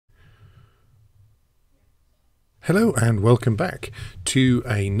Hello and welcome back to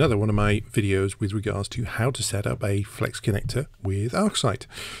another one of my videos with regards to how to set up a Flex connector with ArcSight.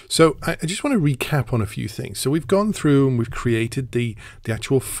 So I just want to recap on a few things. So we've gone through and we've created the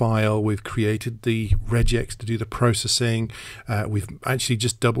actual file, we've created the regex to do the processing, we've actually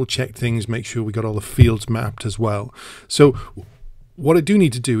just double checked things, make sure we got all the fields mapped as well. So what I do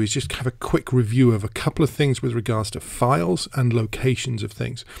need to do is just have a quick review of a couple of things with regards to files and locations of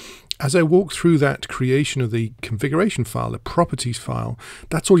things. As I walk through that creation of the configuration file, the properties file,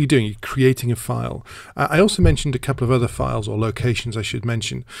 that's all you're doing, you're creating a file. I also mentioned a couple of other files or locations I should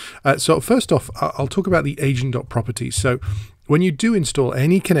mention. So first off, I'll talk about the agent.properties. So when you do install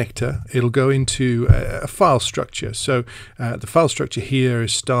any connector, it'll go into a file structure. So the file structure here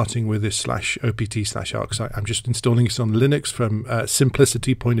is starting with this /opt/arcsight. I'm just installing this on Linux from a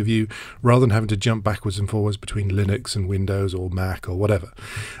simplicity point of view, rather than having to jump backwards and forwards between Linux and Windows or Mac or whatever.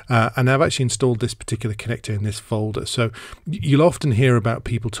 And I've actually installed this particular connector in this folder. So you'll often hear about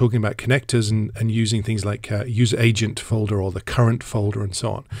people talking about connectors and using things like user agent folder or the current folder and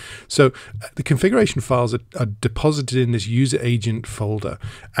so on. So the configuration files are deposited in this user agent folder,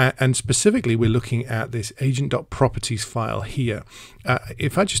 and specifically we're looking at this agent.properties file here.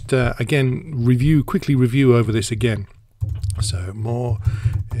 If I just again quickly review over this again, so more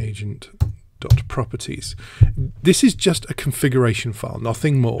agent.properties. This is just a configuration file,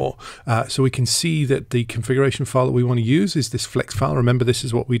 nothing more. So we can see that the configuration file that we want to use is this flex file. Remember, this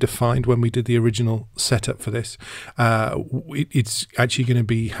is what we defined when we did the original setup for this. It's actually going to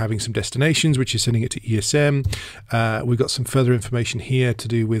be having some destinations, which is sending it to ESM. We've got some further information here to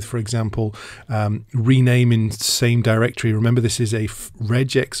do with, for example, renaming same directory. Remember, this is a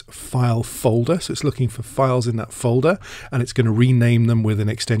regex file folder, so it's looking for files in that folder, and it's going to rename them with an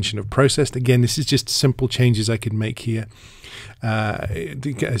extension of processed. Again, this is just simple changes I could make here. To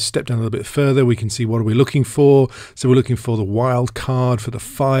get a step down a little bit further, we can see what are we looking for. So we're looking for the wildcard for the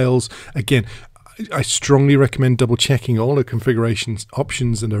files. Again, I strongly recommend double checking all the configuration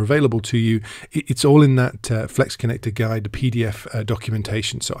options that are available to you. It's all in that Flex Connector guide, the PDF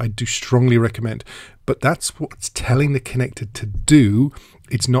documentation. So I do strongly recommend, but that's what's telling the connector to do.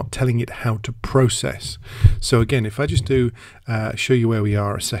 It's not telling it how to process. So again, if I just do show you where we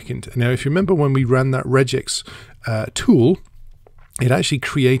are a second. Now, if you remember when we ran that regex tool, it actually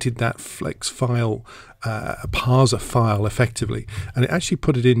created that flex file, a parser file effectively, and it actually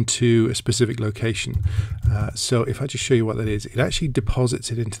put it into a specific location. So if I just show you what that is, it actually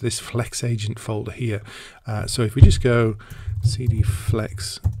deposits it into this flex agent folder here. So if we just go cd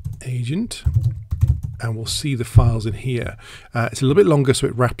flex agent, and we'll see the files in here. It's a little bit longer, so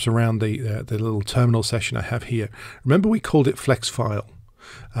it wraps around the little terminal session I have here. Remember, we called it flex file.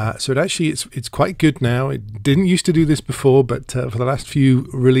 So it's quite good now. It didn't used to do this before, but for the last few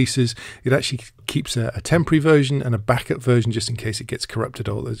releases, it actually keeps a temporary version and a backup version just in case it gets corrupted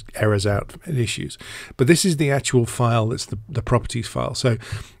or there's errors out and issues. But this is the actual file. That's the properties file. So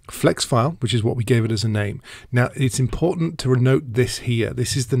flex file, which is what we gave it as a name. Now, it's important to note this here.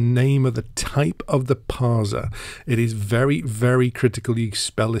 This is the name of the type of the parser. It is very, very critical you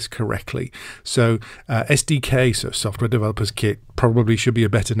spell this correctly. So SDK, so Software Developers Kit, probably should be a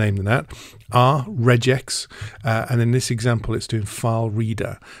better name than that. regex, and in this example, it's doing file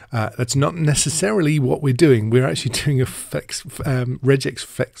reader. That's not necessarily what we're doing. We're actually doing a regex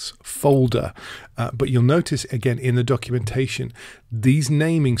flex folder. But you'll notice again in the documentation, these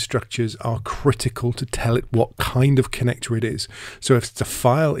naming structures are critical to tell it what kind of connector it is. So if it's a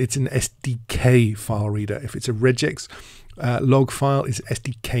file, it's an SDK file reader. If it's a regex log file, is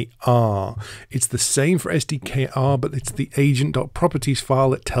SDKR. It's the same for SDKR, but it's the agent.properties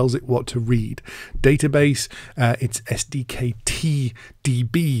file that tells it what to read. Database, it's SDKTDB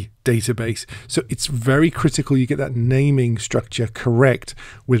database. So it's very critical you get that naming structure correct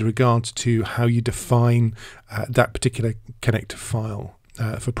with regards to how you define that particular connector file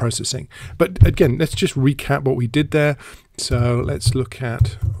for processing. But again, let's just recap what we did there. So let's look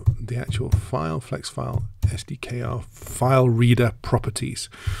at the actual file, flex file, SDKR file reader properties.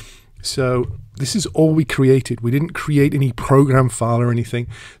 So this is all we created. We didn't create any program file or anything.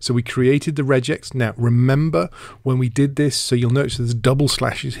 So we created the regex. Now remember when we did this, so you'll notice there's double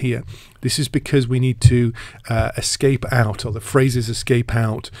slashes here. This is because we need to escape out, or the phrases escape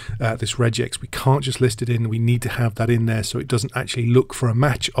out this regex. We can't just list it in. We need to have that in there so it doesn't actually look for a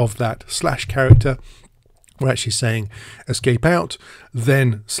match of that slash character. We're actually saying escape out,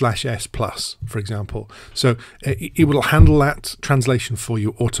 then /s plus, for example. So it will handle that translation for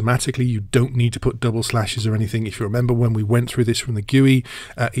you automatically. You don't need to put double slashes or anything. If you remember when we went through this from the GUI,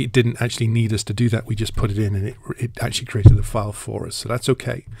 it didn't actually need us to do that. We just put it in and it actually created the file for us. So that's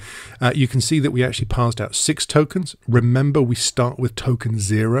okay. You can see that we actually parsed out 6 tokens. Remember, we start with token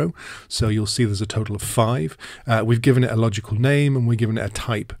 0. So you'll see there's a total of 5. We've given it a logical name and we're given it a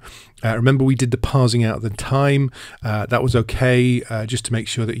type. Remember, we did the parsing out at the time. That was okay, just to make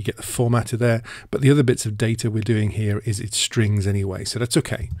sure that you get the formatter there. But the other bits of data we're doing here is it's strings anyway, so that's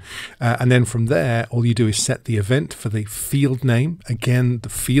okay. And then from there, all you do is set the event for the field name. Again, the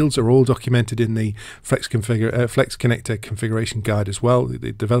fields are all documented in the FlexConnector configuration guide as well,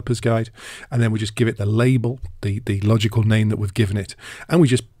 the developer's guide. And then we just give it the label, the logical name that we've given it, and we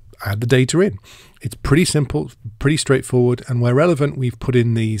just add the data in. It's pretty simple, pretty straightforward, and where relevant, we've put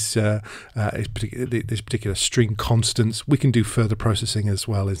in these this particular string constants. We can do further processing as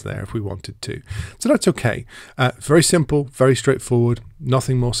well as there if we wanted to. So that's okay. Very simple, very straightforward,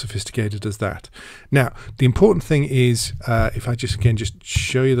 nothing more sophisticated as that. Now, the important thing is, if I just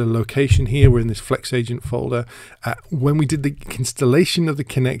show you the location here, we're in this Flex Agent folder. When we did the installation of the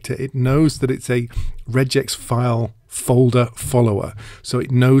connector, it knows that it's a regex file folder follower, so it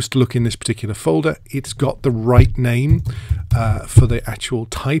knows to look in this particular folder. It's got the right name for the actual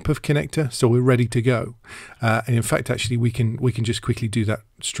type of connector, so we're ready to go. And in fact, actually, we can just quickly do that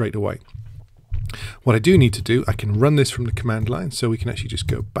straight away. What I do need to do, I can run this from the command line, so we can actually just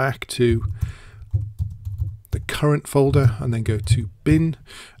go back to the current folder and then go to bin.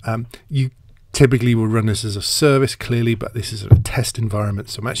 You typically will run this as a service, clearly, but this is a test environment,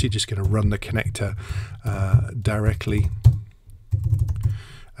 so I'm actually just going to run the connector directly.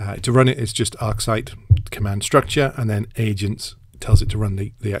 To run it, it's just ArcSight command structure, and then agents tells it to run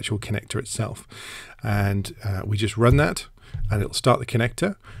the actual connector itself. And we just run that, and it'll start the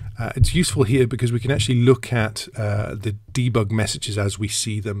connector. It's useful here because we can actually look at the debug messages as we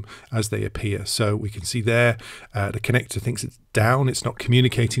see them, as they appear. So we can see there the connector thinks it's down. It's not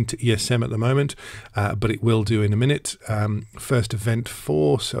communicating to ESM at the moment, but it will do in a minute. First event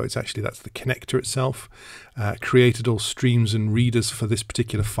 4, so it's actually, that's the connector itself. Created all streams and readers for this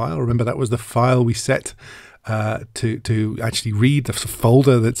particular file. Remember, that was the file we set to actually read, the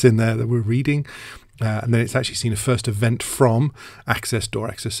folder that's in there that we're reading. And then it's actually seen a first event from access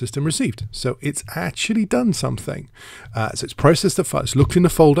system received. So it's actually done something. So it's processed the file, it's looked in the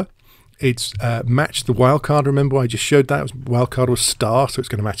folder, it's matched the wildcard. Remember, I just showed that wildcard was star, so it's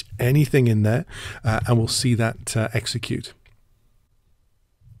going to match anything in there, and we'll see that execute.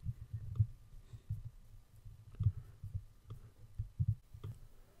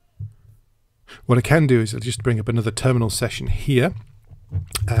 What I can do is I'll just bring up another terminal session here.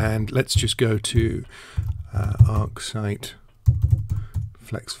 And let's just go to ArcSight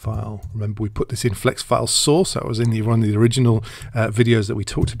Flex file. Remember, we put this in Flex file source. That was in one of the original videos that we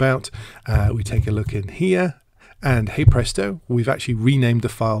talked about. We take a look in here, and hey presto, we've actually renamed the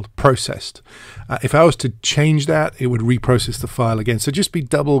file processed. If I was to change that, it would reprocess the file again. So just be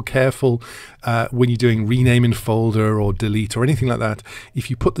double careful when you're doing rename in folder or delete or anything like that. If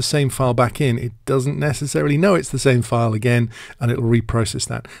you put the same file back in, it doesn't necessarily know it's the same file again, and it'll reprocess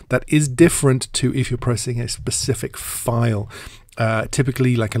that. That is different to if you're processing a specific file.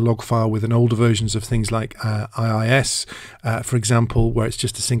 Typically like a log file with an older versions of things like IIS, for example, where it's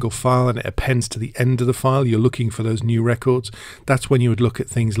just a single file and it appends to the end of the file. You're looking for those new records. That's when you would look at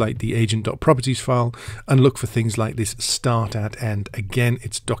things like the agent.properties file and look for things like this start at end. Again,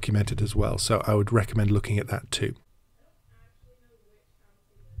 it's documented as well, so I would recommend looking at that too.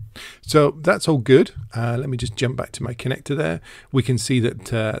 So that's all good. Let me just jump back to my connector there. We can see that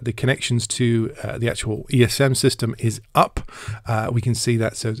the connections to the actual ESM system is up. We can see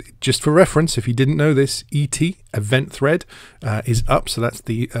that. So just for reference, if you didn't know this, ET, event thread, is up. So that's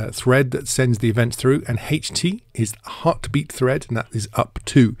the thread that sends the events through. And HT is heartbeat thread, and that is up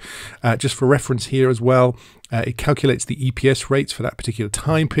too. Just for reference here as well, it calculates the EPS rates for that particular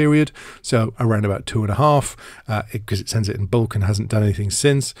time period, so around about 2.5, because it sends it in bulk and hasn't done anything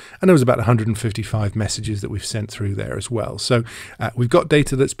since. And there was about 155 messages that we've sent through there as well. So we've got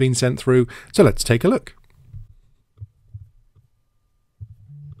data that's been sent through, so let's take a look.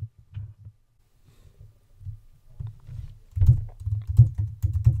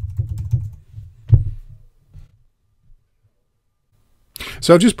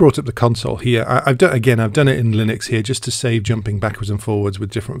 So I've just brought up the console here. I've done it in Linux here just to save jumping backwards and forwards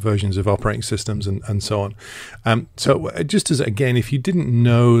with different versions of operating systems and so on. So just as, again, if you didn't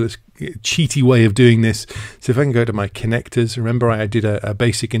know cheaty way of doing this. So if I can go to my connectors, remember I did a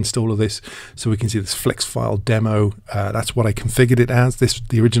basic install of this, so we can see this flex file demo. That's what I configured it as,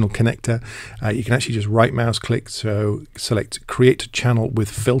 the original connector. You can actually just right mouse click, so select create channel with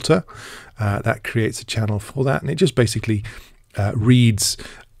filter. That creates a channel for that, and it just basically reads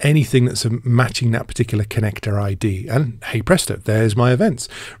anything that's matching that particular connector ID. And hey presto, there's my events.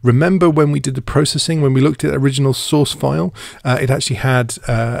 Remember when we did the processing, when we looked at the original source file, it actually had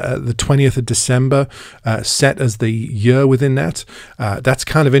the 20th of December set as the year within that. That's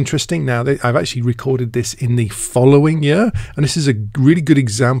kind of interesting. Now, I've actually recorded this in the following year, and this is a really good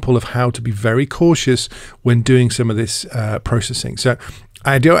example of how to be very cautious when doing some of this processing. So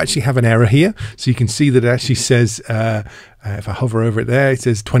I do actually have an error here. So you can see that it actually says, if I hover over it there, it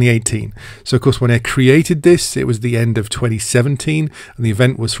says 2018. So of course, when I created this, it was the end of 2017, and the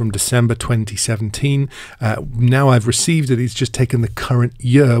event was from December 2017. Now I've received it, it's just taken the current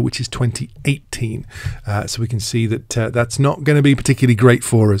year, which is 2018. So we can see that that's not going to be particularly great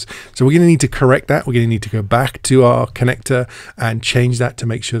for us. So we're going to need to correct that. We're going to need to go back to our connector and change that to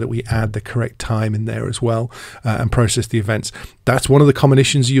make sure that we add the correct time in there as well, and process the events. That's one of the common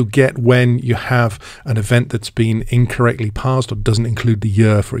issues you'll get when you have an event that's been incorrectly parsed or doesn't include the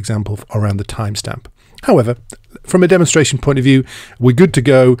year, for example, around the timestamp. However, from a demonstration point of view, we're good to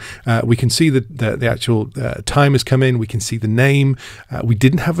go. We can see that the actual time has come in. We can see the name. We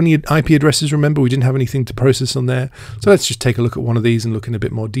didn't have any IP addresses, remember. We didn't have anything to process on there. So let's just take a look at one of these and look in a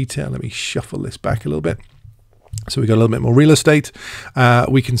bit more detail. Let me shuffle this back a little bit. So we got a little bit more real estate.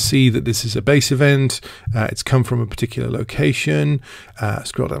 We can see that this is a base event. It's come from a particular location.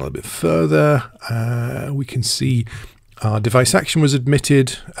 Scroll down a little bit further. We can see our device action was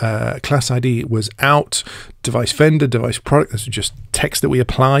admitted, class ID was out, device vendor, device product, this is just text that we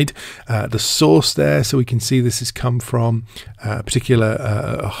applied, the source there, so we can see this has come from a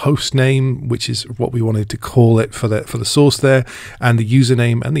particular host name, which is what we wanted to call it for the source there, and the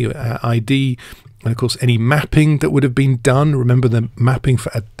username and the ID. And of course, any mapping that would have been done, remember the mapping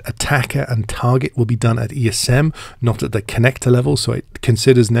for attacker and target will be done at ESM, not at the connector level. So it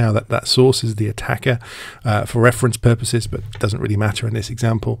considers now that that source is the attacker for reference purposes, but it doesn't really matter in this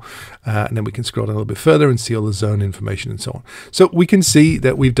example. And then we can scroll down a little bit further and see all the zone information and so on. So we can see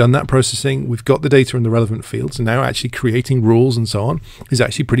that we've done that processing. We've got the data in the relevant fields, and now actually creating rules and so on is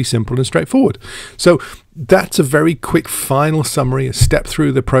actually pretty simple and straightforward. So that's a very quick final summary, a step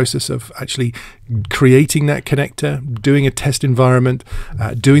through the process of actually creating that connector, doing a test environment,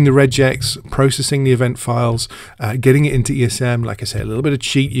 doing the regex, processing the event files, getting it into ESM. Like I say, a little bit of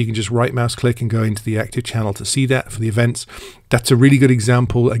cheat. You can just right mouse click and go into the active channel to see that for the events. That's a really good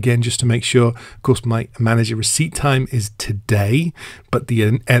example, again, just to make sure. Of course, my manager receipt time is today, but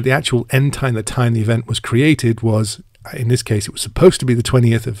the actual end time, the time the event was created was, in this case, it was supposed to be the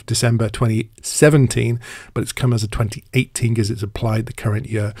 20th of December 2017, but it's come as a 2018 because it's applied the current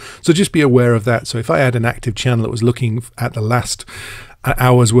year. So just be aware of that. So if I had an active channel that was looking at the last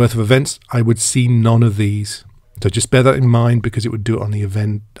hour's worth of events, I would see none of these. So just bear that in mind, because it would do it on the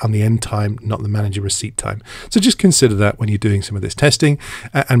event, on the end time, not the manager receipt time. So just consider that when you're doing some of this testing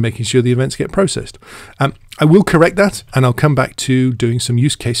and making sure the events get processed. I will correct that, and I'll come back to doing some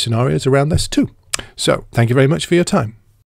use case scenarios around this too. So thank you very much for your time.